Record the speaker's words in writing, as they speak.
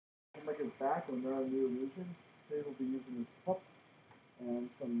seconds back when they're on New Illusion, they will be using this cup and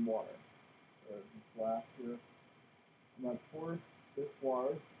some water. So this glass here. I'm going to pour this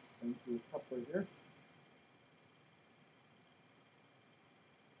water into this cup right here.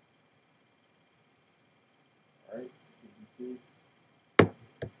 Alright, as you can see, there's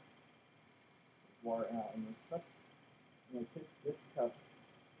water out in this cup. I'm going to take this cup,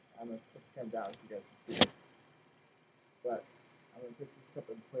 I'm going to put the camera down so you guys can see it. But I'm going to take this cup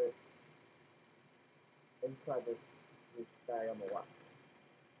and put it inside this bag on the left.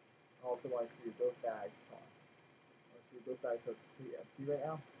 I also want to see both bags on. I want to see both bags are pretty empty right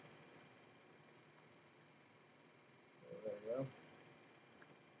now. So there we go.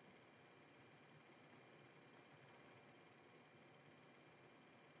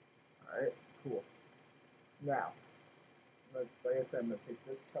 Alright, cool. Now, like I said, I'm going to take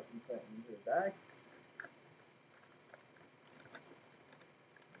this cup and put it into the bag.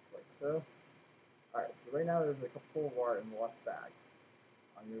 Like so. Alright, so right now there's a cup full of water in the left bag.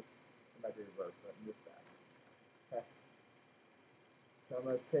 On your, it might be reversed, but in this bag. Okay. So I'm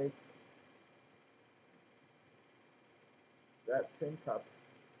going to take that same cup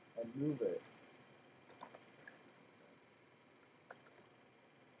and move it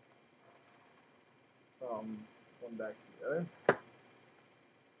from one bag to the other.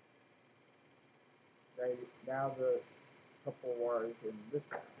 Now the cup full of water is in this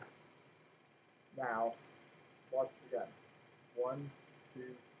bag. Now, watch again. 1, 2,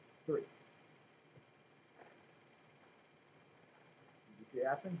 3. Did you see it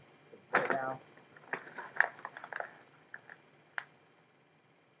happen? Right now,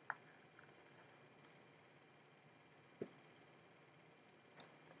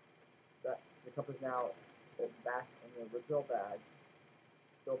 the cup is now back in the original bag,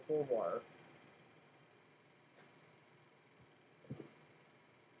 still full of water.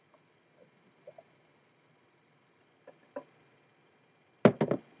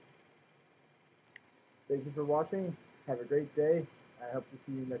 Thank you for watching. Have a great day. I hope to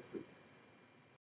see you next week.